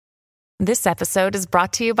This episode is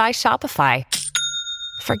brought to you by Shopify.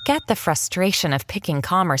 Forget the frustration of picking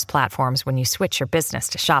commerce platforms when you switch your business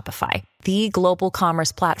to Shopify, the global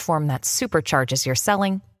commerce platform that supercharges your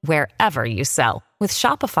selling wherever you sell. With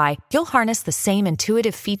Shopify, you'll harness the same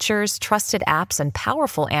intuitive features, trusted apps, and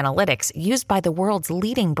powerful analytics used by the world's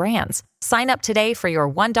leading brands. Sign up today for your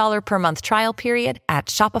 $1 per month trial period at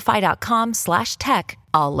shopify.com/tech,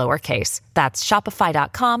 all lowercase. That's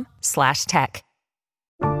shopify.com/tech.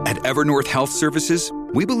 At Evernorth Health Services,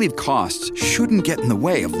 we believe costs shouldn't get in the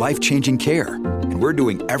way of life-changing care, and we're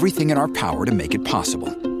doing everything in our power to make it possible.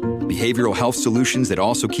 Behavioral health solutions that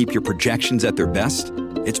also keep your projections at their best?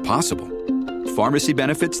 It's possible. Pharmacy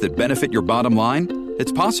benefits that benefit your bottom line?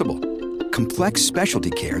 It's possible. Complex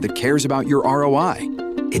specialty care that cares about your ROI?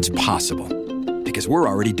 It's possible. Because we're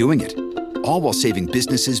already doing it. All while saving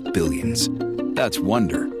businesses billions. That's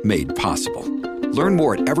Wonder made possible. Learn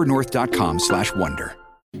more at evernorth.com/wonder.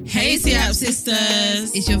 Hey, CAP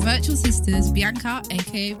sisters. It's your virtual sisters, Bianca,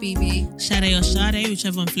 aka BB, Sade or Sade,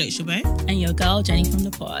 whichever one floats your boat. And your girl, Jenny from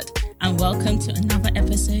the pod. And welcome to another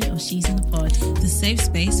episode of She's in the Pod, the safe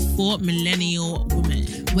space for millennial women,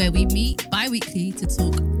 where we meet bi-weekly to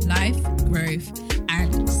talk life, growth,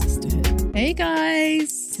 and sisterhood. Hey,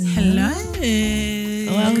 guys. Hello.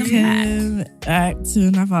 Welcome back to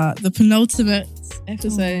the penultimate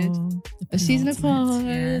episode of She's in the Pod.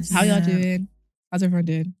 Yes. How y'all doing? How's everyone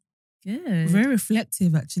doing? Good. Very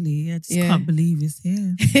reflective, actually. I just can't believe it's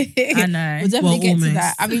here. I know. We'll definitely get almost. to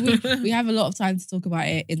that. I mean, we have a lot of time to talk about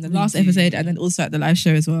it in the last episode and then also at the live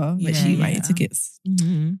show as well. Make sure you buy your tickets.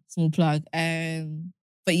 Mm-hmm. Small plug.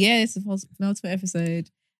 But yeah, it's the penultimate episode.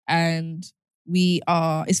 And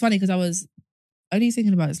it's funny because I was only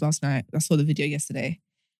thinking about this last night. I saw the video yesterday.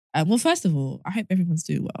 Well, first of all, I hope everyone's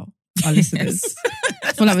doing well. Our listeners.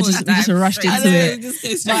 I feel like we just rushed into it.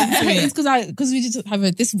 It's because we just have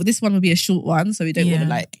this one will be a short one, so we don't want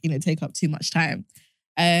to take up too much time.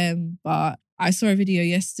 But I saw a video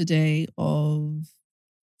yesterday of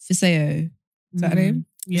Fisayo. Is that her name?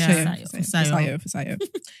 Yeah, Fisayo.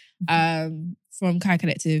 From Kai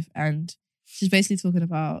Collective, and she's basically talking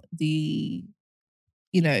about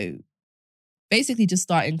basically just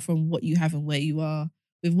starting from what you have and where you are.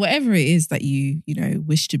 With whatever it is that you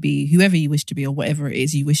wish to be, whoever you wish to be, or whatever it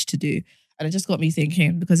is you wish to do. And it just got me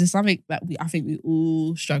thinking, because it's something that I think we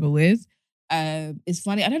all struggle with. It's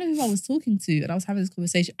funny, I don't know who I was talking to, and I was having this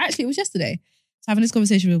conversation. Actually, it was yesterday. I was having this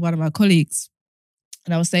conversation with one of my colleagues,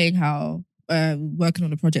 and I was saying how working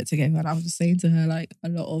on a project together, and I was just saying to her, like, a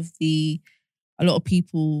lot of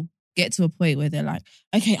people get to a point where they're like,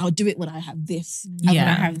 okay, I'll do it when I have this and when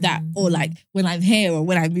I have that, or like when I'm here, or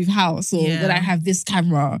when I move house, or when I have this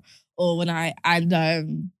camera, or when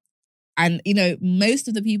most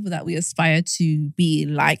of the people that we aspire to be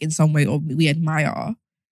like in some way or we admire,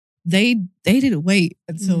 they didn't wait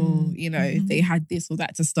until they had this or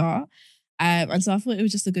that to start, and so I thought it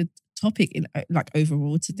was just a good topic in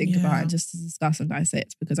overall to think about and just to discuss and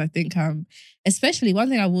dissect, because I think especially one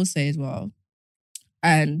thing I will say as well.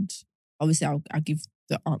 And obviously, I'll give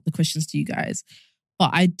the questions to you guys. But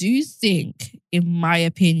I do think, in my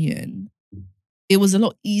opinion, it was a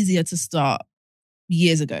lot easier to start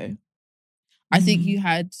years ago. I think you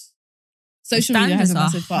had social media has a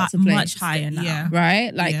massive part to play. Much higher now,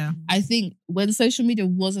 right? I think when social media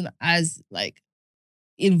wasn't as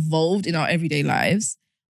involved in our everyday lives,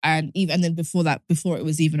 and then before it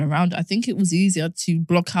was even around, I think it was easier to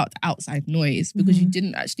block out the outside noise because you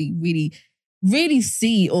didn't actually really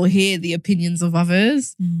see or hear the opinions of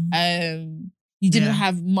others. You didn't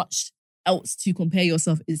have much else to compare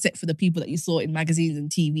yourself except for the people that you saw in magazines and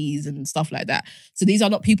TVs and stuff like that. So these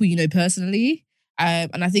are not people you know personally.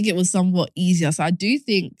 And I think it was somewhat easier. So I do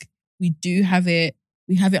think we have it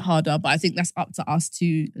harder, but I think that's up to us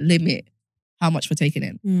to limit how much we're taking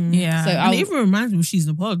in. Yeah. So it even reminds me of She's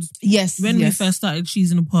in the Pod. Yes. When we first started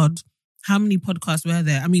She's in the Pod, how many podcasts were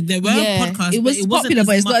there? I mean, there were podcasts. It was popular,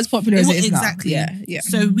 but it's not as popular as it is exactly. now. Yeah.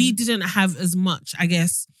 So we didn't have as much, I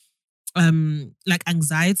guess,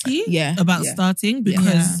 anxiety about starting,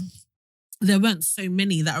 because there weren't so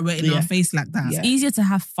many that were in our face like that. It's easier to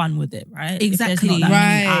have fun with it, right? Exactly.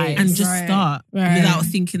 And just start without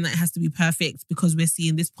thinking that it has to be perfect because we're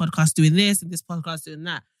seeing this podcast doing this and this podcast doing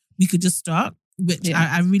that. We could just start. Which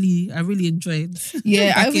I really enjoyed.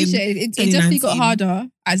 Yeah, I appreciate it. It definitely got harder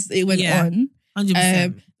as it went on.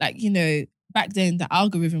 100%. Back then, the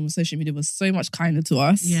algorithm of social media was so much kinder to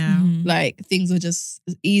us. Yeah. Things were just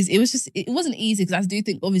easy. It wasn't easy because I do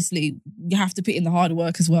think, obviously, you have to put in the hard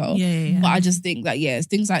work as well. Yeah. But I just think that,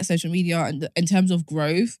 things like social media and in terms of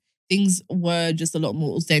growth, things were just a lot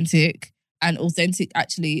more authentic. And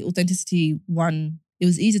authenticity won it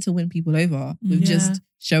was easier to win people over with just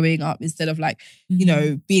showing up instead of like, you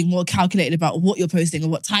know, being more calculated about what you're posting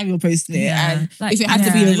and what time you're posting it. And like, if it had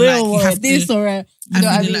to be a real or this or a, you know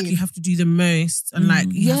what I mean? Like you have to do the most and like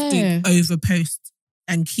you have to overpost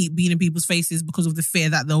and keep being in people's faces because of the fear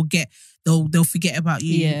that they'll forget about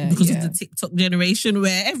you because of the TikTok generation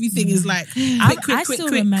where everything is like I still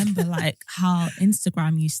remember like how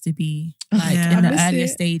Instagram used to be like in the earlier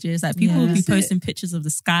stages. Like people would be posting pictures of the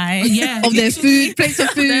sky, of their food, plates of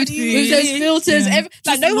food, with those filters.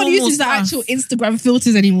 Like no one uses the actual Instagram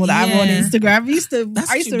filters anymore that I have on Instagram. I used to rinse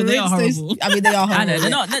those. I mean, they are horrible. I know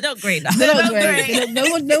they're not great. They're not great.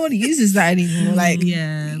 No one uses that anymore. Like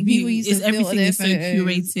people use everything is so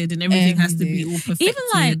curated and everything has to be all perfected. Even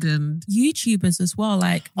like YouTubers as well.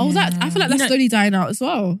 Like I feel like that's slowly dying out as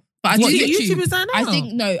well. But I think YouTube is dying out?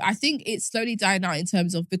 I think it's slowly dying out in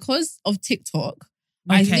terms of because of TikTok.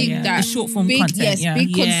 I think that the short form content,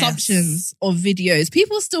 big consumptions of videos.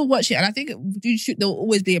 People still watch it, and I think there'll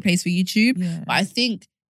always be a place for YouTube. Yeah. But I think,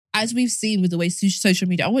 as we've seen with the way social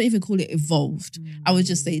media, I wouldn't even call it evolved. I would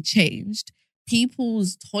just say changed.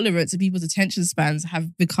 People's tolerance and people's attention spans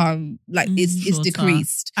have become like it's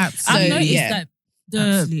decreased. Absolutely. I've noticed that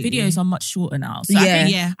the videos are much shorter now. So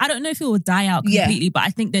I don't know if it will die out completely, but I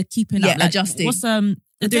think they're keeping up. Like, adjusting. What's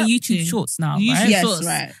they're doing YouTube Shorts now, right? Yes, Shorts.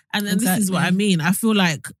 Right. And then this is what I mean. I feel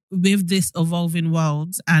like with this evolving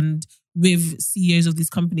world and with CEOs of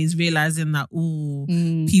these companies realizing that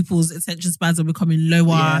people's attention spans are becoming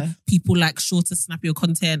lower, people like shorter, snappier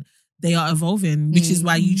content. They are evolving, which is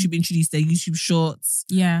why YouTube introduced their YouTube Shorts.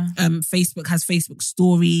 Yeah. Facebook has Facebook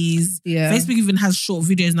Stories. Yeah. Facebook even has short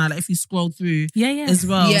videos now, like if you scroll through as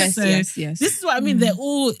well. Yes, so this is what I mean. They're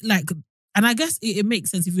all like, and I guess it makes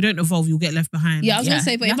sense. If you don't evolve, you'll get left behind. Yeah, I was going to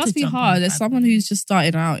say, but it must be hard as someone who's just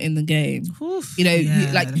starting out in the game. Oof, you know,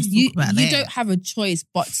 you don't have a choice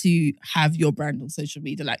but to have your brand on social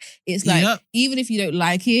media. Like, it's like, even if you don't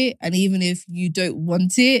like it and even if you don't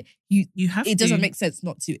want it, you have it doesn't make sense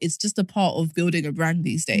not to. It's just a part of building a brand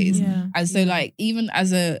these days. Yeah. And so like, even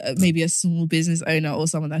as maybe a small business owner or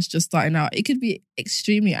someone that's just starting out, it could be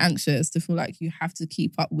extremely anxious to feel like you have to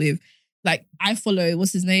keep up with, like, I follow,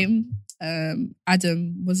 what's his name?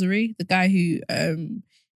 Adam Mosseri, the guy who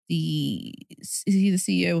is he the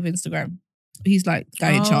CEO of Instagram? He's like the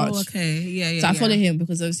guy in charge. Okay. Yeah. So I follow him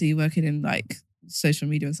because obviously working in like social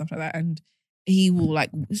media and stuff like that. And he will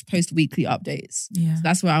like post weekly updates. Yeah. So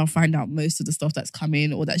that's where I'll find out most of the stuff that's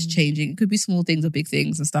coming or that's changing. It could be small things or big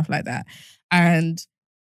things and stuff like that. And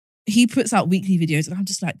he puts out weekly videos and I'm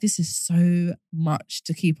just like, this is so much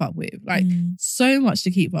to keep up with. Like, so much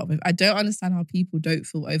to keep up with. I don't understand how people don't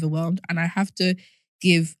feel overwhelmed. And I have to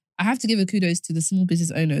give a kudos to the small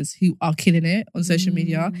business owners who are killing it on social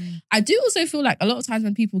media. I do also feel like a lot of times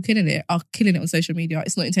when people are killing it on social media,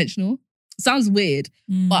 it's not intentional. It sounds weird,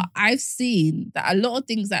 but I've seen that a lot of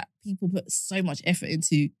things that people put so much effort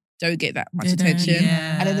into don't get that much attention.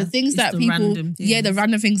 Yeah. And then the things that people, the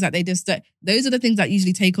random things that they just, those are the things that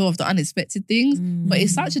usually take off, the unexpected things. But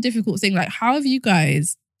it's such a difficult thing. Like, how have you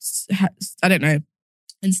guys, I don't know,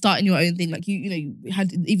 and starting your own thing, like you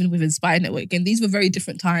had, even with Inspire Network, again, these were very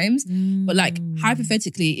different times. But like,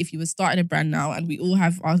 hypothetically, if you were starting a brand now, and we all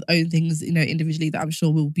have our own things, individually that I'm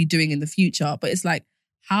sure we'll be doing in the future, but it's like,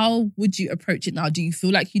 how would you approach it now? Do you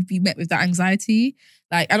feel like you'd be met with that anxiety?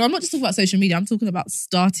 Like, and I'm not just talking about social media, I'm talking about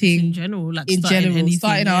starting in general,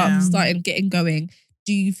 starting up, starting, getting going.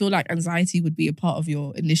 Do you feel like anxiety would be a part of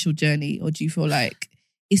your initial journey? Or do you feel like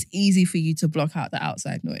it's easy for you to block out the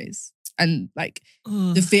outside noise? And like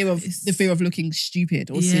the fear of looking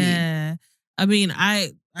stupid or silly. Yeah. I mean,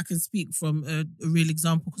 I can speak from a real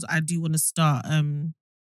example because I do want to start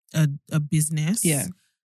a business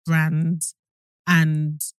brand.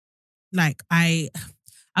 And like, I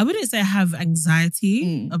wouldn't say I have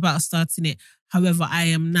anxiety about starting it. However, I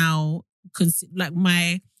am now like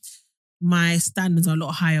my standards are a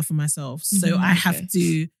lot higher for myself. So I have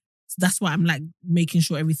to. That's why I'm like making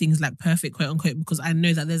sure everything's like perfect, quote unquote, because I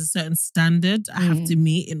know that there's a certain standard I have to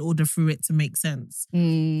meet in order for it to make sense.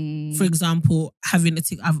 For example, having a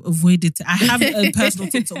TikTok, I've avoided it. I have a personal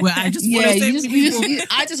TikTok where I just follow people.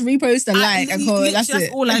 I just repost and like and comment. That's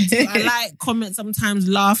all I do. I like, comment, sometimes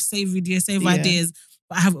laugh, save videos, save ideas,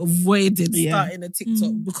 but I have avoided starting a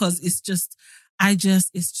TikTok because it's just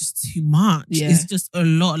too much. Yeah. It's just a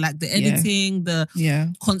lot. Like the editing, the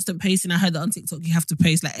constant posting. I heard that on TikTok you have to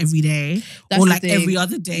post like every day, or like every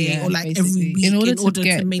other day, or like every week in order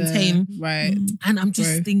to maintain. Right. And I'm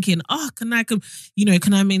just thinking, can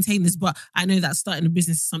I maintain this? But I know that starting a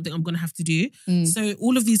business is something I'm going to have to do. So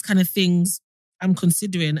all of these kind of things I'm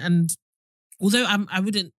considering. And although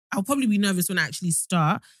I'll probably be nervous when I actually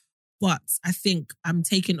start, but I think I'm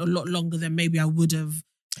taking a lot longer than maybe I would have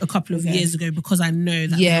a couple of years ago because I know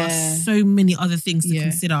that there are so many other things to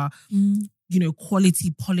consider. You know,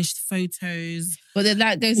 quality, polished photos. But then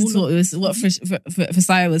that goes into what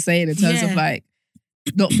Fasaya was saying in terms of like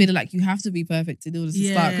not feeling like you have to be perfect in order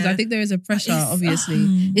to start. Because I think there is a pressure,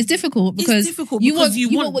 obviously. It's difficult because you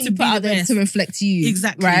want what you put out there to reflect you.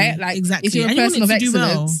 Exactly. Right? Like exactly. if you're a person of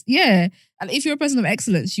excellence. Yeah. And if you're a person of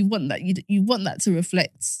excellence, you want that you want that to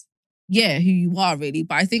reflect who you are really.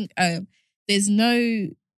 But I think there's no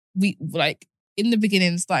in the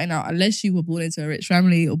beginning, starting out, unless you were born into a rich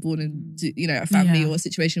family or born into, a family or a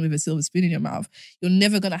situation with a silver spoon in your mouth, you're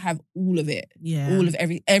never going to have all of it. Yeah. All of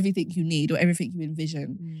everything you need or everything you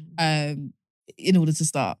envision in order to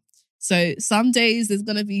start. So some days there's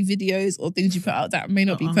going to be videos or things you put out that may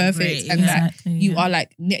not be perfect that you are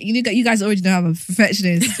like, you guys already know I'm a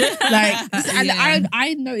perfectionist.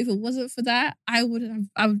 I know if it wasn't for that, I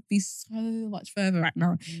would be so much further right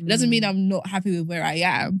now. It doesn't mean I'm not happy with where I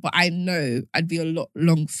am, but I know I'd be a lot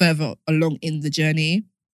further along in the journey.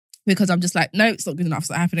 Because I'm just like, no, it's not good enough. It's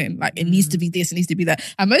not happening. Like, it needs to be this, it needs to be that.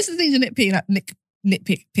 And most of the things you're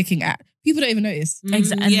nitpicking at, people don't even notice.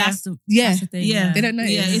 Exactly. And that's the thing. Yeah. They don't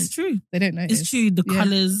notice. Yeah, it's true. They don't notice. It's true. The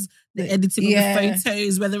colours, the editing of the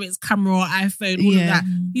photos, whether it's camera or iPhone, all of that.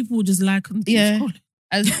 People will just like them.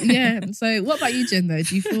 So what about you, Jen, though?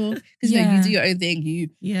 Do you feel, because you do your own thing,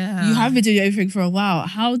 you have been doing your own thing for a while.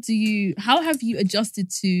 How have you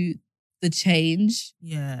adjusted to the change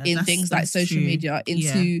in things like social media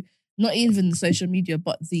into not even social media,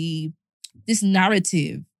 but this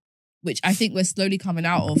narrative, which I think we're slowly coming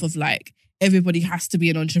out of like everybody has to be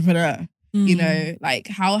an entrepreneur. You know, like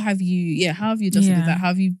how have you adjusted to that? How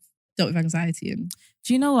have you dealt with anxiety? And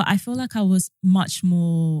do you know what? I feel like I was much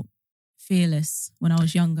more fearless when I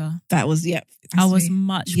was younger. That was I was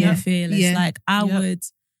much more fearless. Like I would.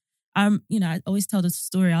 I always tell the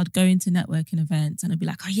story. I'd go into networking events and I'd be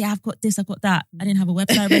like, oh yeah, I've got this, I've got that. I didn't have a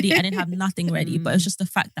website ready. I didn't have nothing ready. But it was just the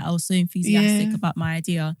fact that I was so enthusiastic about my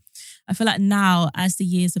idea. I feel like now, as the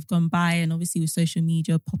years have gone by and obviously with social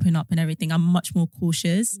media popping up and everything, I'm much more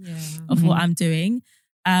cautious of what I'm doing.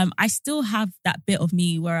 I still have that bit of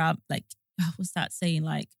me where I'm like, what's that saying?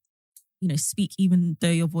 Like, speak even though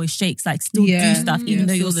your voice shakes. Like still do stuff even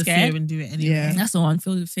though you're scared. Fear and do it anyway. That's the one.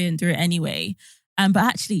 Feel the fear and do it anyway. But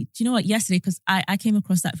actually, do you know what? Yesterday, because I came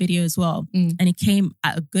across that video as well, and it came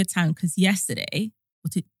at a good time because yesterday,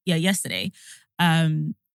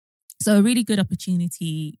 so a really good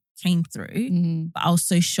opportunity came through, but I was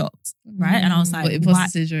so shocked, right? And I was like,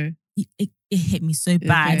 imposter syndrome. It hit me so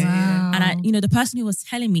bad. Okay. Wow. And the person who was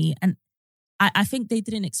telling me, and I think they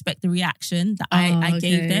didn't expect the reaction that I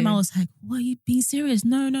gave them. I was like, what, are you being serious?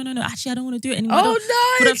 No. Actually, I don't want to do it anymore. Oh,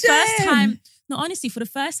 no, For the first time, no, honestly, for the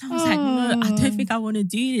first time, I was like, no, I don't think I want to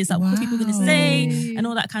do this. Like, what are people going to say? And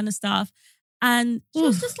all that kind of stuff. And she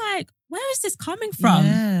was just like, where is this coming from?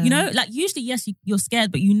 Yeah. Like usually, yes, you're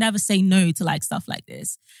scared, but you never say no to like stuff like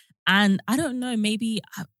this. And I don't know, maybe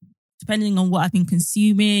depending on what I've been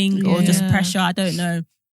consuming or just pressure, I don't know.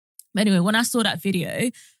 But anyway, when I saw that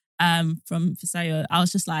video from Fasaya, I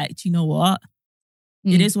was just like, do you know what?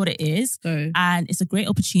 It is what it is. And it's a great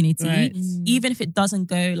opportunity. Right. Even if it doesn't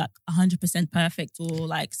go like 100% perfect or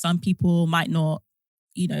like some people might not,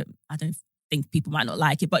 I don't think people might not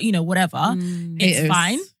like it, but whatever. It's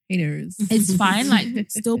fine. Haters. It's fine. Like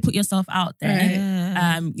still put yourself out there.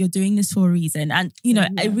 Right. You're doing this for a reason. And,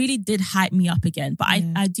 it really did hype me up again. But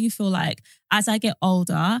I do feel like as I get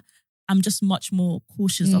older, I'm just much more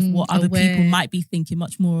cautious of what other people might be thinking,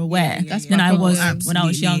 much more aware than I was when I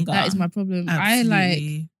was younger. That is my problem.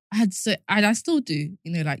 Absolutely. I still do,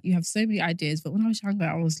 like you have so many ideas, but when I was younger,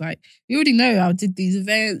 I was like, you already know I did these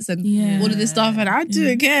events and all of this stuff and I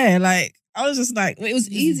didn't care. Like, I was just like, it was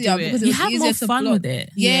easier because it was easier more to fun with it.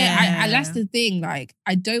 Yeah. And that's the thing. Like,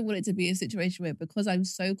 I don't want it to be a situation where, because I'm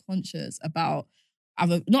so conscious about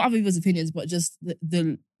not other people's opinions, but just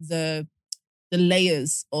the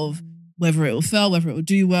layers of whether it will fail, whether it will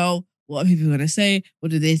do well, what are people going to say,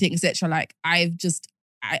 what do they think, etc. Like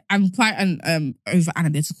I'm quite an over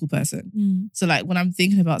analytical person. So like when I'm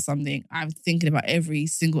thinking about something, I'm thinking about every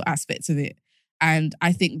single aspect of it. And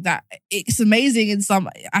I think that it's amazing in some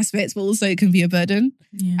aspects, but also it can be a burden.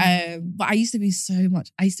 Yeah. But I used to be free.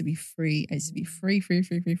 I used to be free.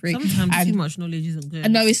 Sometimes too much knowledge isn't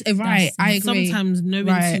good. No, it's right. I agree. Sometimes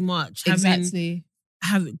knowing too much, exactly.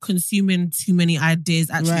 consuming too many ideas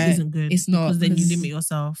actually isn't good. It's not, because then you limit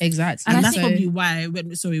yourself. Exactly. And that's probably why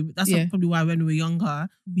probably why when we were younger,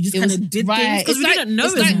 we just kind of did things because we didn't know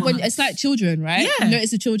as much. It's like children, right? Yeah. You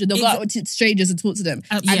notice the children, they'll go out to strangers and talk to them.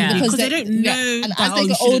 Because they don't know. Yeah. And as they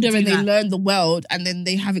get older and they learn the world and then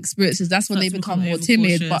they have experiences, that's when they become more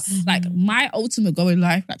timid. But like my ultimate goal in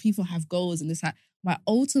life, like people have goals and this, like my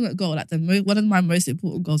ultimate goal, like one of my most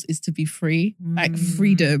important goals is to be free, like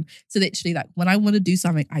freedom. So literally, like when I want to do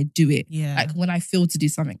something, I do it. Yeah. Like when I feel to do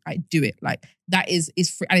something, I do it. Like that is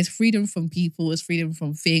free, and it's freedom from people, it's freedom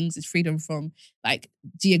from things, it's freedom from like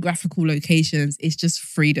geographical locations. It's just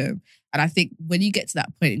freedom. And I think when you get to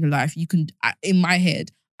that point in your life, you can, in my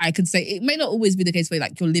head, I can say it may not always be the case where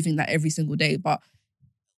like you're living that every single day, but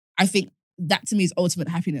I think that to me is ultimate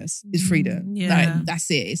happiness, is freedom. Yeah. Like that's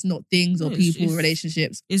it. It's not things or people,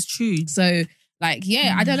 relationships. It's true. So like,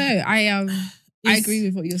 yeah, I don't know. I agree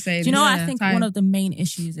with what you're saying. Do you know what I think one of the main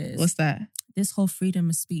issues is? What's that? This whole freedom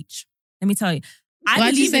of speech. Let me tell you.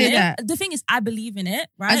 Why do you say in that? It. The thing is, I believe in it,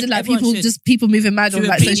 right? As in like people moving mad on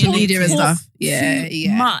like social media and stuff. Yeah,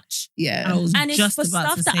 yeah. Much. Yeah. And it's for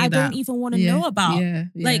stuff that I don't even want to know about. Yeah.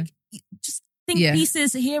 Like, just think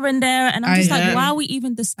pieces here and there. And I'm just like, why are we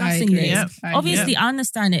even discussing this? Yep. Obviously, I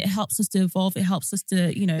understand it. It helps us to evolve. It helps us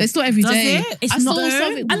to, It's not every day. It's not.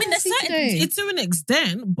 I mean, there's certain... It's to an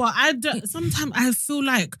extent, but I don't... Sometimes I feel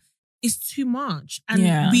like it's too much.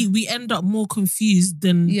 And we end up more confused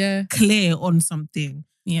than clear on something.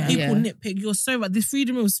 Yeah. People nitpick. You're so right. This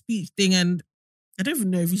freedom of speech thing, and I don't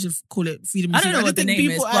even know if you should call it freedom of speech. I don't know what the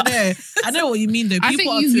name is. But... I know what you mean though. I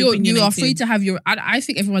think you are free to have your... I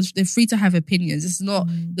think they're free to have opinions. It's not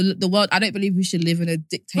the world. I don't believe we should live in a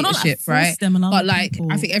dictatorship, right? But like,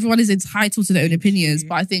 I think everyone is entitled to their own opinions.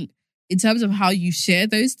 But I think in terms of how you share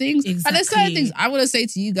those things, and there's certain things I want to say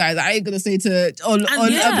to you guys, I ain't gonna say to on a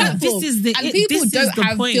platform. People don't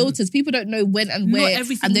have filters. People don't know when and where,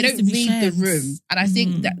 and they don't read the room. And I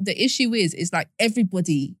think that the issue is like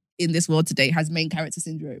everybody in this world today has main character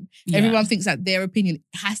syndrome. Yeah. Everyone thinks that their opinion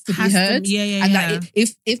has to be heard, and that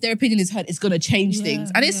if their opinion is heard, it's gonna change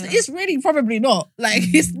things. And it's really probably not. Like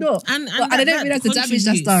it's not. And I don't realize the damage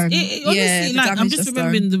that's done. Honestly, like I'm just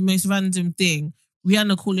remembering the most random thing.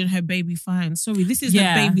 Rihanna calling her baby fine. Sorry, this is the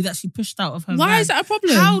baby that she pushed out of her Why van. is that a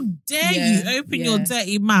problem? How dare you open your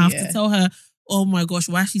dirty mouth to tell her, oh my gosh,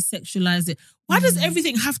 why she sexualized it? Why does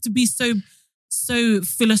everything have to be so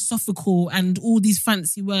philosophical and all these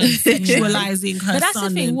fancy words sexualizing her son? But that's the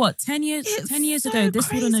thing, 10 years ago,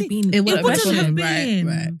 this wouldn't have been... It wouldn't have been.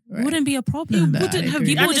 Right. It wouldn't be a problem. It wouldn't have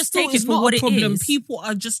been. People just take it for what it is. People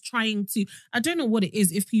are just trying to... I don't know what it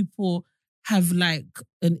is if people have like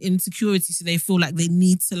an insecurity, so they feel like they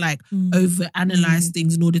need to like overanalyze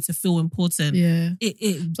things in order to feel important. Yeah.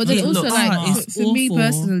 But then also like for me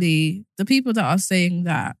personally, the people that are saying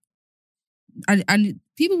that, and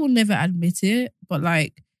people will never admit it, but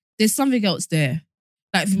like there's something else there.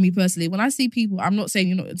 Like for me personally, when I see people, I'm not saying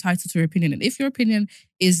you're not entitled to your opinion, and if your opinion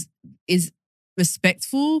is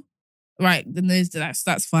respectful, right, then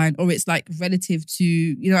that's fine, or it's like relative to,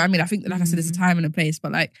 you know what I mean? I think, like I said, there's a time and a place,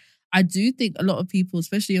 but like I do think a lot of people,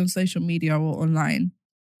 especially on social media or online,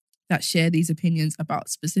 that share these opinions about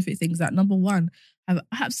specific things that, number one, have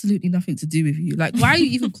absolutely nothing to do with you. Like, why are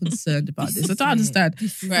you even concerned about this? I don't understand.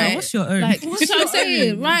 Right? What's your own? Like, what's what I'm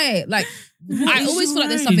saying? Right. Like, I always feel like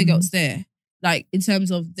there's something else there. Like, in terms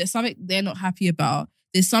of there's something they're not happy about.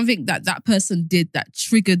 There's something that person did that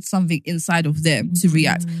triggered something inside of them to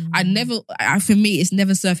react. For me, it's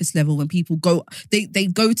never surface level when people go, they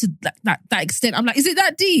go to that extent. I'm like, is it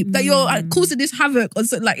that deep that you're causing this havoc? Or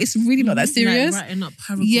so, like, it's really not that serious. Like writing up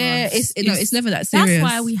paragraphs. Yeah, it's never that serious. That's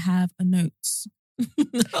why we have a notes.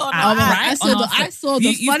 I saw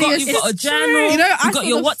the funniest. You've got a journal. You know, you've got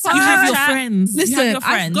your WhatsApp. You have your friends. Listen, you have your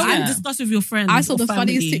friends. Go and discuss with your friends. I saw the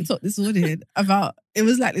funniest TikTok this morning about. It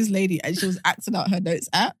was like this lady and she was acting out her notes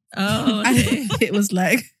app. Oh, okay. And it was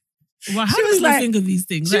like. Well, how do you think of these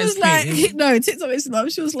things? She was like, no, TikTok is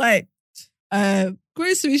not. She was like,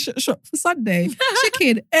 grocery shop for Sunday,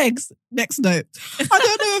 chicken, eggs. Next note. I don't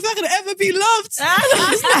know if I can ever be loved. And I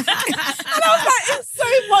was like, it's so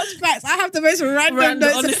much facts. I have the most random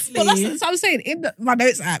notes. Honestly. But that's what I'm saying. In my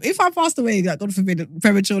notes app, if I passed away, like, God forbid,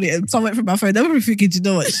 prematurely, and someone went from my phone, they would be thinking, you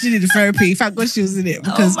know what, she needed therapy. Thank God she was in it.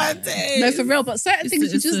 Because, my days. No, for real. But certain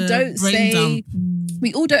things you just don't say. Dump.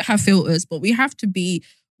 We all don't have filters, but we have to be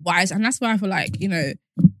wise. And that's why I feel like, you know,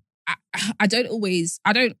 I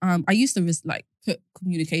used to like put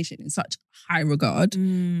communication in such high regard.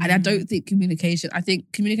 And I don't think communication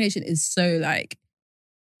is so like,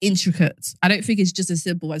 intricate. I don't think it's just as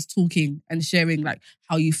simple as talking and sharing like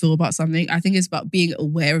how you feel about something. I think it's about being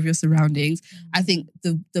aware of your surroundings. I think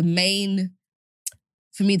the main,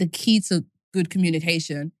 for me, the key to good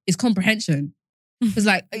communication is comprehension. Because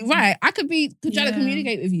like, right, I could try to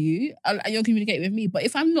communicate with you and you'll communicate with me, but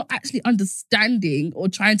if I'm not actually understanding or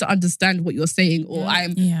trying to understand what you're saying, or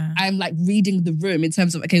I'm like reading the room in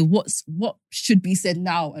terms of, okay, what should be said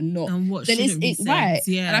now and not, and what shouldn't be said. Right.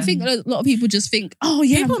 Yeah. And I think a lot of people just think, oh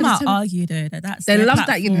yeah, people might argue though that's they their love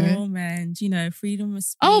that, you know, and you know, freedom of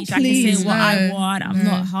speech. Oh, I can say what I want. I'm no.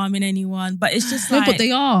 not harming anyone, but it's just no, like but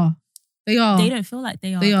they are. They don't feel like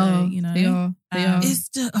they are. They are. Though, you know, they are. It's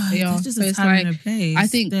just, it's just So a it's time and like, a place. I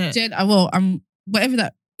think Jen, whatever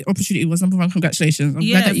that opportunity was, number one, congratulations. I'm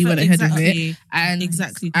glad that you went ahead of it. And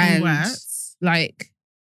congrats. And, like,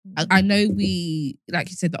 I know we,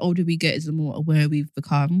 like you said, the older we get is the more aware we've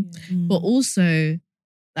become. But also,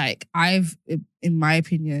 like, in my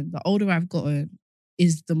opinion, the older I've gotten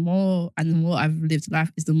is the more I've lived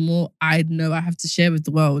life is the more I know I have to share with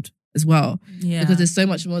the world as well. Yeah. Because there's so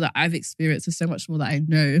much more that I've experienced, there's so much more that I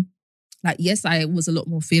know. Like, yes, I was a lot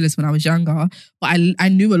more fearless when I was younger, but I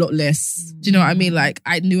knew a lot less. Do you know what I mean? Like,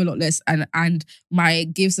 I knew a lot less, and my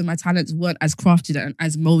gifts and my talents weren't as crafted and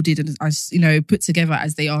as molded and as, you know, put together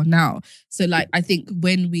as they are now. So, like, I think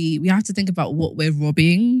when we have to think about what we're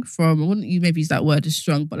robbing from, I wouldn't you maybe use that word as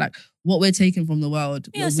strong, but like what we're taking from the world.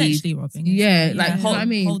 Yeah, essentially robbing. Yeah, like, you know what I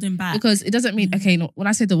mean? Holding back. Because it doesn't mean, okay, no, when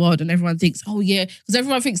I say the world and everyone thinks, oh yeah, because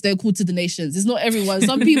everyone thinks they're called to the nations. It's not everyone.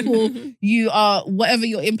 Some people, you are, whatever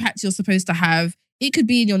your impact you're supposed to have, it could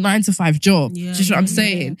be in your 9-to-5 job. Yeah, Do you know what I'm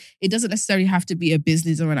saying? It doesn't necessarily have to be a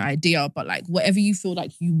business or an idea, but like whatever you feel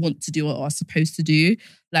like you want to do or are supposed to do,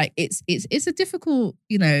 like it's a difficult,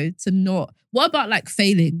 you know, to not. What about like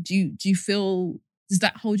failing? Do you feel, does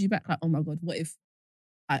that hold you back? Like, oh my God, what if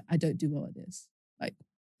I don't do well at this? Like,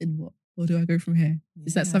 in what? Where do I go from here?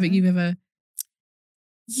 Is that something you've ever?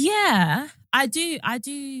 Yeah, I do.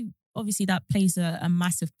 Obviously, that plays a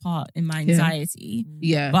massive part in my anxiety.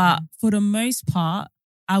 Yeah. But for the most part,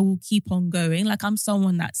 I will keep on going. Like, I'm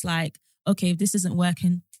someone that's like, okay, if this isn't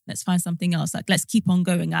working, let's find something else. Like, let's keep on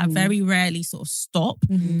going. I very rarely sort of stop,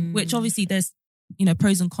 which obviously there's, you know,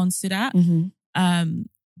 pros and cons to that.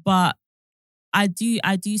 But I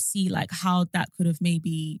do see like how that could have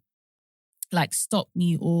maybe like stopped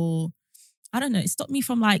me, or I don't know, it stopped me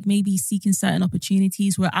from like maybe seeking certain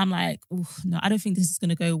opportunities where I'm like, oh no, I don't think this is going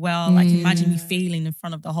to go well. Like, imagine me failing in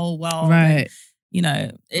front of the whole world. Right. And, you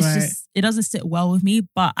know, it's just, it doesn't sit well with me,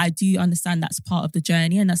 but I do understand that's part of the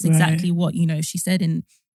journey. And that's exactly what, you know, she said in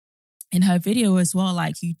her video as well.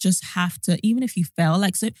 Like, you just have to, even if you fail,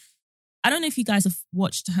 like, so I don't know if you guys have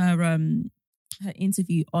watched her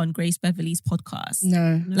interview on Grace Beverly's podcast.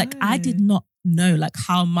 No. Like, I did not know like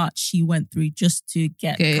how much she went through just to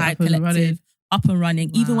get Kai Collective up and running.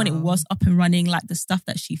 Wow. Even when it was up and running, like the stuff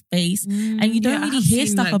that she faced. And you don't really hear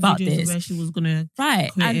stuff about this. Where she was gonna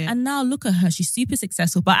and now look at her, she's super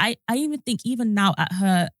successful. But I even think even now at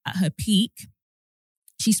her peak,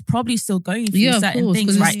 she's probably still going through certain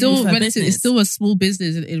things, right? It's still a small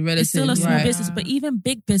business in relative. It's still a small business, but even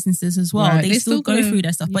big businesses as well, they still go through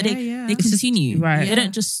their stuff, but they continue. They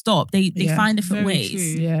don't just stop. They find different ways.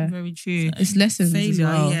 True. Yeah, very true. So it's lessons failure. As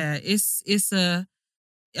well. Yeah, it's a.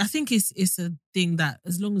 I think it's a thing that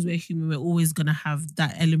as long as we're human, we're always gonna have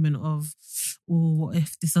that element of, oh, what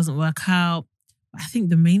if this doesn't work out? I think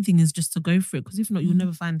the main thing is just to go for it, because if not, you'll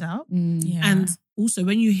never find out. And also,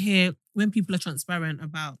 when people are transparent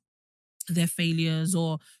about their failures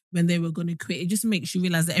or when they were going to quit, it just makes you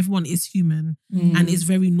realize that everyone is human and it's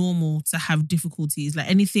very normal to have difficulties. Like,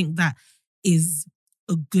 anything that is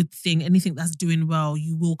a good thing, anything that's doing well,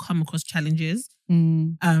 you will come across challenges.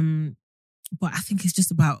 But I think it's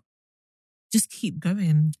just about just keep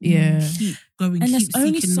going. Keep going. And keep there's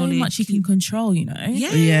only so knowledge, much you can control, you know?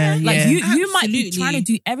 Like, you might be trying to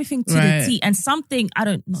do everything to the T, and something,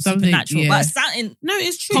 not supernatural, but something. No,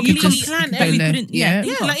 it's true. You can plan everything.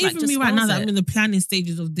 Like even me right now that I'm in the planning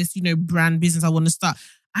stages of this, you know, brand business I want to start.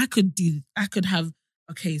 I could have,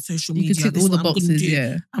 okay, social media. You could tick all the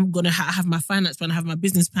boxes, I'm going to have my finance plan, I have my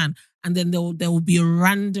business plan, and then there will be a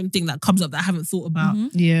random thing that comes up that I haven't thought about.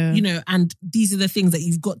 You know, and these are the things that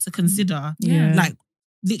you've got to consider. Like,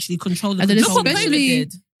 literally control the control. Especially,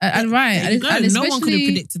 and no one could have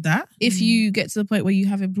predicted that. If you get to the point where you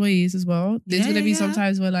have employees as well, there's going to be some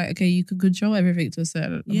times where, like, okay, you can control everything to a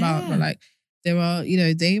certain amount, but like, there are, you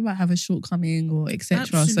know, they might have a shortcoming or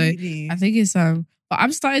etc. So I think it's but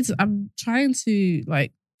I'm trying to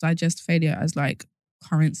like digest failure as like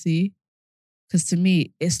currency, because to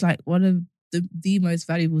me it's like one of the most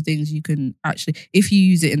valuable things you can actually, if you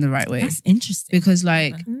use it in the right way. That's interesting. Because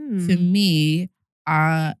like for me,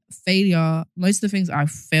 failure, most of the things I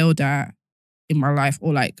failed at in my life,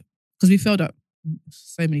 or like, because we failed at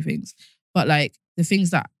so many things, but like the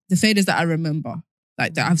failures that I remember,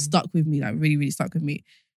 like that have stuck with me, like really, really stuck with me,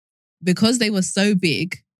 because they were so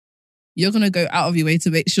big, you're going to go out of your way to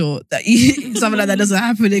make sure that something like that doesn't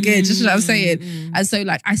happen again. Just what I'm saying. And so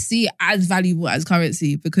like, I see it as valuable as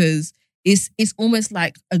currency, because it's almost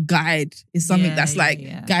like a guide. It's something that's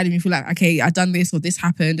like guiding me through, like, okay, I've done this or this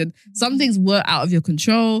happened. And some things were out of your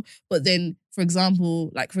control. But then, for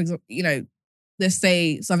example, you know, let's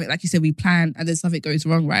say something like you said, we plan and then something goes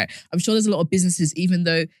wrong, right? I'm sure there's a lot of businesses, even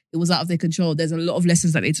though it was out of their control, there's a lot of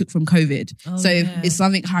lessons that they took from COVID. If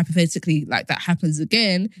something hypothetically like that happens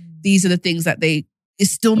again, these are the things that it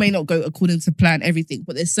still may not go according to plan, everything,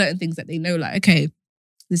 but there's certain things that they know, like, okay,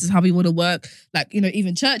 this is how we want to work. Like, you know,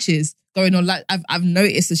 even churches going on, like I've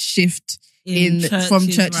noticed a shift from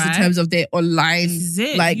churches in terms of their online,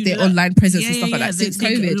 online presence and stuff like that since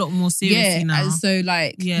COVID. It a lot more seriously now. And so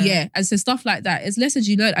like, and so stuff like that, it's lessons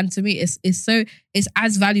you learn. And to me, it's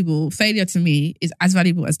as valuable. Failure to me is as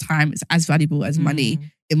valuable as time. It's as valuable as money,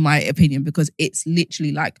 in my opinion, because it's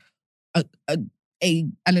literally like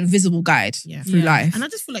an invisible guide through life. And I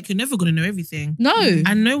just feel like you're never going to know everything. No.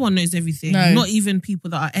 And no one knows everything. No. Not even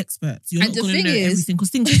people that are experts. You're not going to know everything,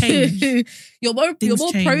 because things change. You're more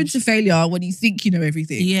prone to failure when you think you know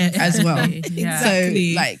everything as well.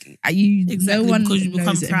 Exactly. So like, no one because you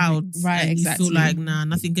become proud. Right, and exactly. You feel like, nah,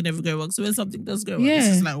 nothing can ever go wrong. So when something does go wrong, it's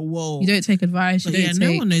just like, whoa. You don't take advice.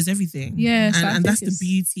 No one knows everything. Yeah. And that's the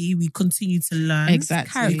beauty. We continue to learn.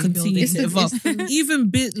 Exactly. We continue to evolve.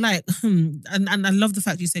 Even bit like, and I love the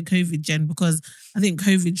fact you said COVID, Jen, because I think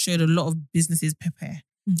COVID showed a lot of businesses prepare.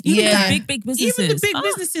 Even the big businesses. Even the big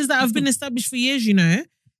businesses that have been established for years, you know.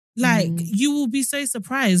 Like, you will be so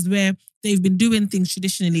surprised where they've been doing things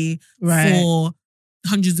traditionally for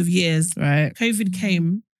hundreds of years. Right. COVID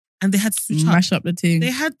came and they had to switch Mash up the team.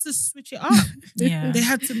 They had to switch it up. They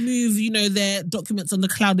had to move, you know, their documents on the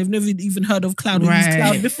cloud. They've never even heard of cloud or used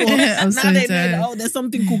cloud before. Now they know, there's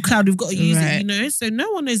something called cloud. We've got to use it, you know. So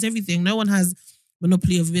no one knows everything. No one has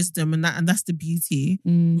monopoly of wisdom, and that's the beauty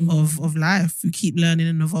of life. We keep learning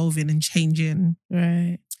and evolving and changing.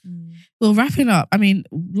 Right. Well, wrapping up, I mean,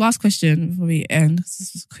 last question before we end.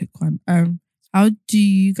 This was a quick one. How do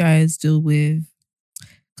you guys deal with,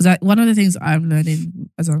 because one of the things I'm learning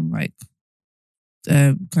as I'm like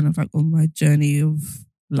kind of like on my journey of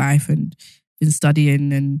life and been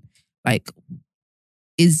studying and like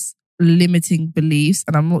is limiting beliefs.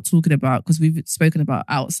 And I'm not talking about, because we've spoken about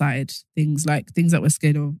outside things, like things that we're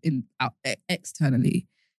scared of externally.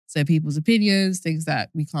 So people's opinions, things that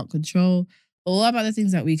we can't control. But what about the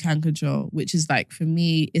things that we can control? Which is like, for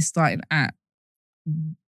me, is starting at,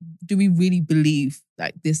 do we really believe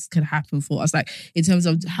like this can happen for us? Like in terms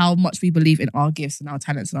of how much we believe in our gifts and our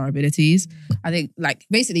talents and our abilities. I think like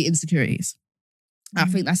basically insecurities. I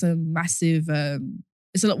think that's a massive,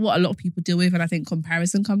 it's what a lot of people deal with. And I think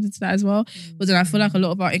comparison comes into that as well. But then I feel like a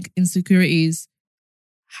lot of our insecurities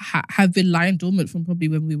have been lying dormant from probably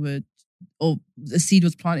when we were, or the seed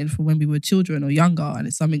was planted from when we were children or younger. And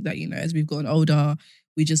it's something that, you know, as we've gotten older,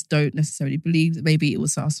 we just don't necessarily believe that maybe it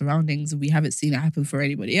was our surroundings and we haven't seen it happen for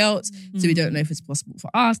anybody else. So we don't know if it's possible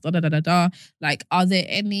for us, Like, are there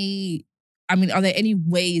any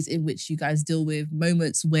ways in which you guys deal with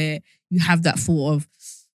moments where you have that thought of,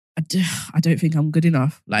 I don't think I'm good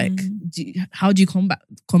enough? Like, how do you combat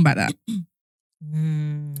that?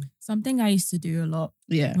 Something I used to do a lot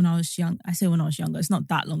when I was young. I say when I was younger, it's not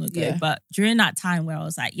that long ago, but during that time where I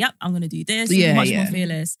was like, yep, I'm going to do this, much more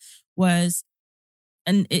fearless, was,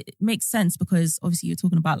 and it makes sense because obviously you're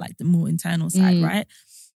talking about like the more internal side, right?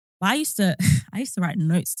 But I used to write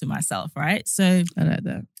notes to myself, right? So I like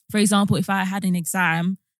that. For example, if I had an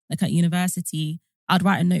exam like at university, I'd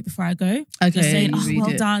write a note before I go. Okay, just saying,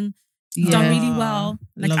 well done. You've done really well.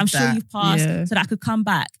 Like, I'm sure you've passed. So that I could come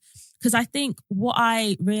back. Because I think what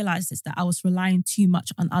I realised is that I was relying too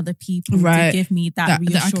much on other people to give me that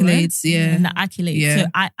reassurance. And the accolades. So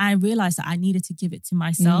I realised that I needed to give it to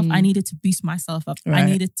myself. I needed to boost myself up. I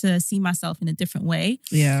needed to see myself in a different way.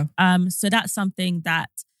 So that's something that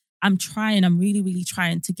I'm really, really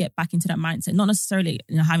trying to get back into that mindset. Not necessarily,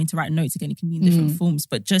 you know, having to write notes again. It can be in different forms,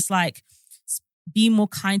 but just like be more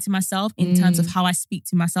kind to myself in terms of how I speak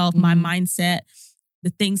to myself, my mindset, the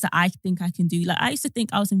things that I think I can do. Like, I used to think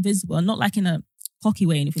I was invisible, not like in a cocky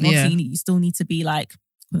way or anything. Obviously, you still need to be like,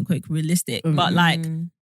 quote unquote, realistic. But like,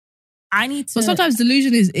 I need to. But sometimes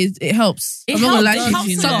delusion is it helps. It I'm not gonna lie helps,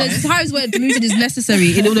 to you. it helps a lot. There's times where delusion is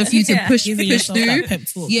necessary in order for you to push Giving through. yourself that pep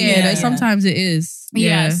talk. Yeah, sometimes it is.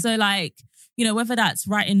 Yeah. So like, you know, whether that's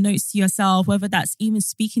writing notes to yourself, whether that's even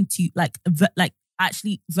speaking to like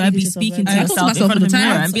actually verbally speaking to yourself in front of the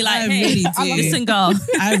mirror and be like, hey, listen, girl.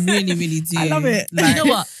 I really, really do. I love it. Like, You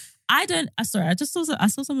know what? I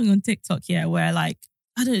saw something on TikTok, where like,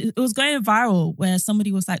 it was going viral where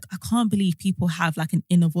somebody was like, I can't believe people have like an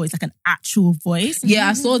inner voice, like an actual voice. Yeah,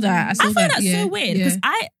 I saw that. I find that so weird because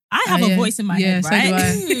I have a voice in my head, right?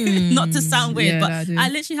 So Not to sound weird, but I I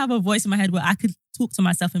literally have a voice in my head where I could talk to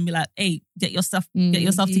myself and be like, hey, get yourself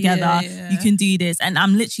together. You can do this. And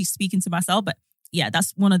I'm literally speaking to myself. But yeah,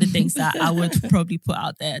 that's one of the things that I would probably put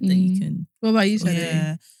out there that you can. What about you, Shadi?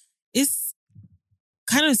 Yeah. It's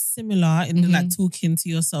kind of similar in the like talking to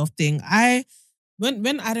yourself thing.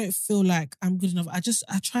 When I don't feel like I'm good enough, I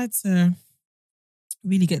try to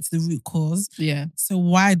really get to the root cause. Yeah. So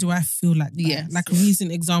why do I feel like that? Yes. Like a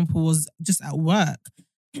recent example was just at work.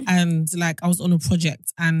 And like I was on a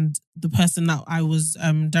project and the person that I was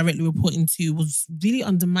directly reporting to was really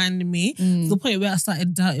undermining me to the point where I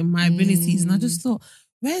started doubting my abilities. And I just thought,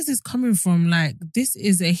 where is this coming from? Like, this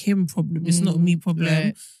is a him problem. It's not a me problem.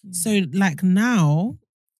 Right. So like now,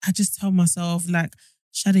 I just tell myself like,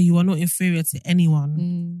 Shadi, you are not inferior to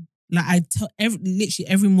anyone. Like I tell literally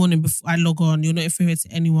every morning before I log on, you're not inferior to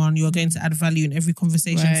anyone. You are going to add value in every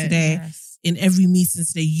conversation today, in every meeting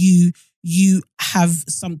today. You have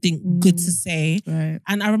something good to say. Right.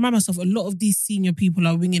 And I remind myself, a lot of these senior people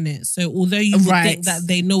are winging it. So although you would think that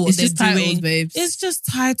they know what they're doing, titles, babes. it's just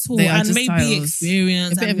title They are and just maybe titles.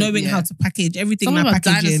 experience and knowing how to package everything. Some like of our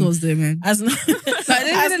packaging. dinosaurs do, man. As like they've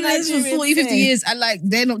been in life for 40, 50 years and like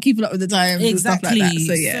they're not keeping up with the times Exactly. and stuff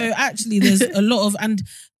like that. So actually there's a lot of, and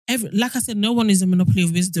like I said, no one is a monopoly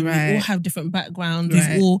of wisdom. Right. We all have different backgrounds.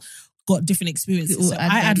 Right. We've all got different experiences. So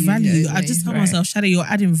I add value, value. yeah, I just tell right. myself, Shadi, you're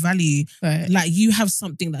adding value. Right. Like you have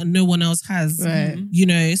something that no one else has. Right. You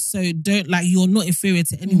know, so don't like you're not inferior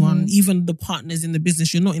to anyone. Even the partners in the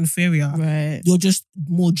business, you're not inferior. Right. You're just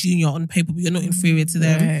more junior on paper, but you're not inferior to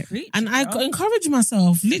them. Right. And I encourage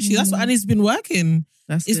myself. Literally, that's what, and it's been working.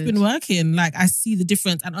 It's been working. Like I see the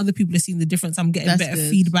difference, and other people are seeing the difference. I'm getting better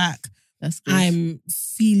feedback. That's good. I'm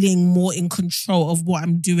feeling more in control of what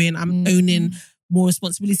I'm doing. I'm owning more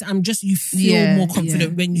responsibility. You feel more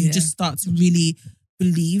confident when you just start to really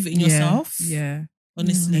believe in yourself. Yeah.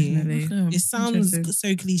 Honestly. Definitely. It sounds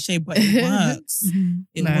so cliche, but it works.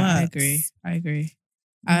 It works. I agree.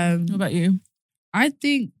 What about you? I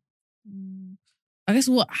think, I guess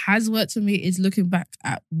what has worked for me is looking back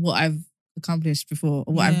at what I've accomplished before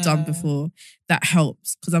or what I've done before. That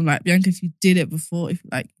helps because I'm like, Bianca, if you did it before, if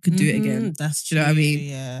like you could do it again. That's true. Do you know what I mean?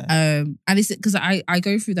 Yeah. And it's because I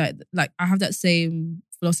go through that, like I have that same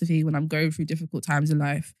philosophy when I'm going through difficult times in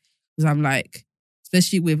life. Because I'm like,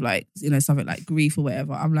 especially with like, you know, something like grief or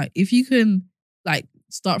whatever, I'm like, if you can like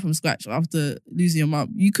start from scratch after losing your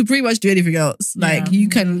mum, you could pretty much do anything else. Like you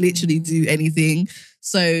can literally do anything.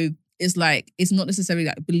 So it's like, it's not necessarily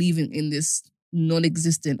like believing in this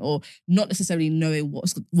non-existent or not necessarily knowing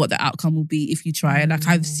what the outcome will be if you try. Like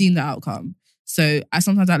I've seen the outcome. So I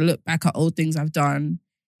sometimes look back at old things I've done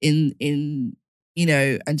in you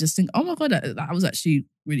know, and just think, oh my God, that was actually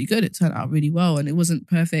really good. It turned out really well and it wasn't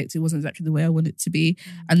perfect. It wasn't exactly the way I wanted it to be.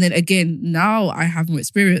 And then again, now I have more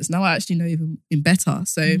experience. Now I actually know even better.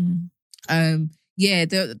 So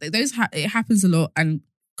it happens a lot and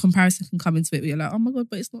comparison can come into it where you're like, oh my God,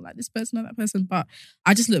 but it's not like this person or that person. But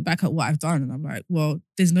I just look back at what I've done and I'm like, well,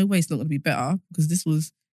 there's no way it's not going to be better because this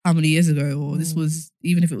was how many years ago, or this was,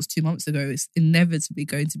 even if it was 2 months ago, it's inevitably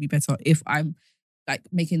going to be better if I'm like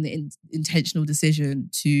making the intentional decision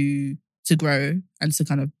to grow and to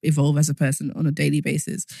kind of evolve as a person on a daily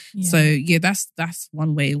basis. Yeah. So yeah, that's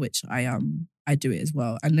one way in which I do it as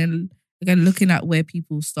well. And then again, looking at where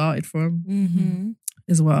people started from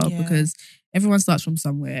as well, because everyone starts from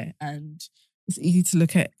somewhere and it's easy to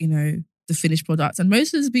look at, you know, the finished product. And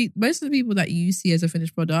most of the people that you see as a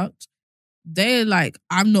finished product, they're like,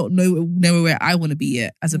 I'm not nowhere where I want to be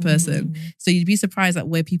yet as a person. So you'd be surprised at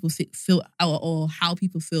where people feel or how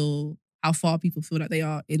people feel, how far people feel like they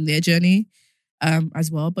are in their journey as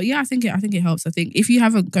well. But yeah, I think it helps. I think if you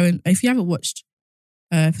haven't watched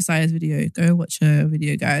Fasaya's video, go and watch her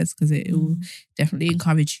video, guys, because it will definitely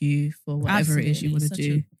encourage you for whatever it is you want to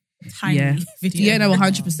do. Tiny video. Yeah, no,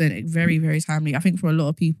 100%. Very, very timely. I think for a lot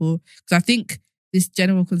of people, because I think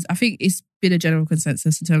it's been a general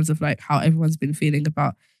consensus in terms of like how everyone's been feeling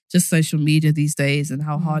about just social media these days and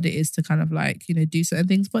how hard it is to kind of like, you know, do certain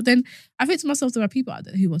things. But then I think to myself, there are people out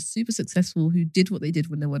there who are super successful who did what they did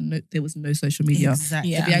when there was no social media.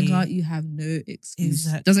 Exactly. So Bianca, you have no excuse.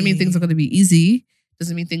 Exactly. Doesn't mean things are going to be easy.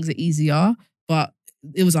 Doesn't mean things are easier. But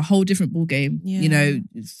it was a whole different ball game, you know,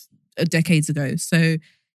 decades ago. So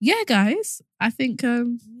yeah, guys, I think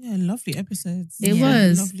lovely episodes. It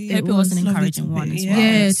was. Lovely. I hope it was an encouraging one as well.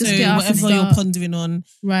 Yeah, just so get off whatever and you're start. pondering on,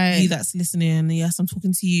 Right. you that's listening, yes, I'm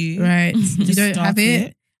talking to you. Right. You Just don't start have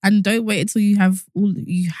it. And don't wait until you have all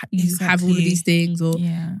have all of these things, or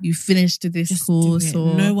you finished this Just course, do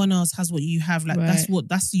it. or No one else has what you have. Like Right.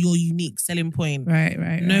 that's your unique selling point.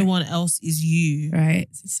 right. No one else is you. Right.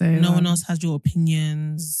 So No one else has your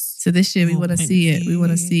opinions. So this year we your want to point see of it. We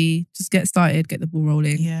want to view. see. Just get started. Get the ball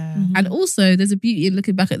rolling. Yeah. And also, there's a beauty in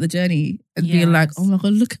looking back at the journey and being like, "Oh my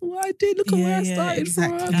god, look at what I did! Look at where I started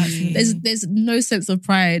from." There's no sense of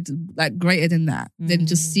pride like greater than that than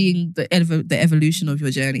just seeing the evolution of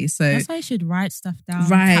your journey. So That's why you should write stuff down,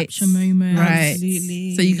 Right. capture moments, Right.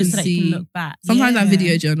 Absolutely. So you can so that see. you can look back. Sometimes I Yeah.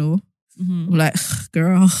 video journal. I'm like,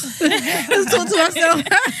 girl, let's talk to myself.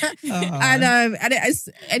 And it's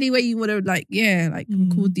any way you want to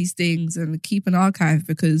record these things and keep an archive,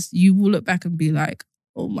 because you will look back and be like,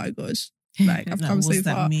 oh my gosh, like I've come so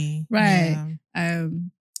far. Me? Right.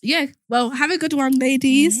 Yeah. Well, have a good one,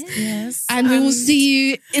 ladies. Yes. And we will see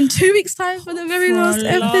you in 2 weeks' time for the very last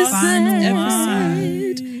episode.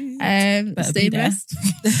 Better Stay be there. blessed.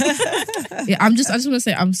 Yeah, I just want to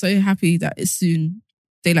say I'm so happy that it's soon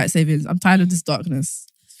daylight savings. I'm tired of this darkness.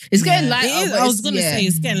 It's getting lighter. It is. but I was gonna say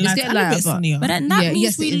it's getting lighter. getting lighter, But then that Yeah, means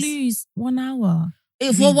yes, we it is. lose 1 hour.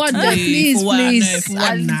 For one day, please, For one- no, please, for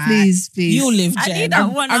one night. please. You'll live, I Jen. need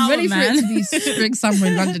that 1 hour, I'm ready man. for it to be spring, summer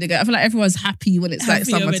in London again. I feel like everyone's happy when it's like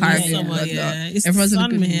Happier when summertime it's in summer, London. yeah. It's Everyone's the in a sun,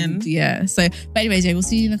 good man. mood. Yeah. So, but anyways, yeah, we'll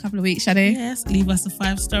see you in a couple of weeks, Shade. Yes. Leave us a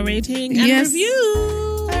 5-star rating and Yes. review.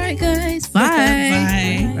 All right, guys.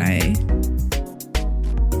 Bye. Bye. Bye.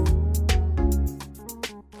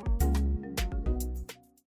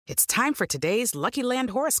 It's time for today's Lucky Land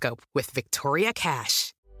horoscope with Victoria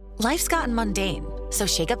Cash. Life's gotten mundane, so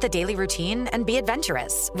shake up the daily routine and be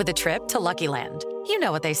adventurous with a trip to Lucky Land. You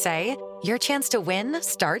know what they say, your chance to win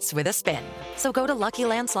starts with a spin. So go to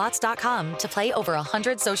LuckyLandSlots.com to play over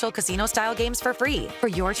 100 social casino-style games for free for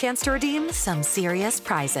your chance to redeem some serious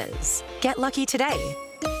prizes. Get lucky today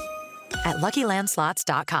at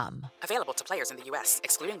LuckyLandSlots.com. Available to players in the U.S.,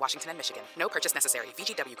 excluding Washington and Michigan. No purchase necessary.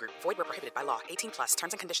 VGW Group. Void where prohibited by law. 18+.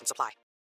 Terms and conditions apply.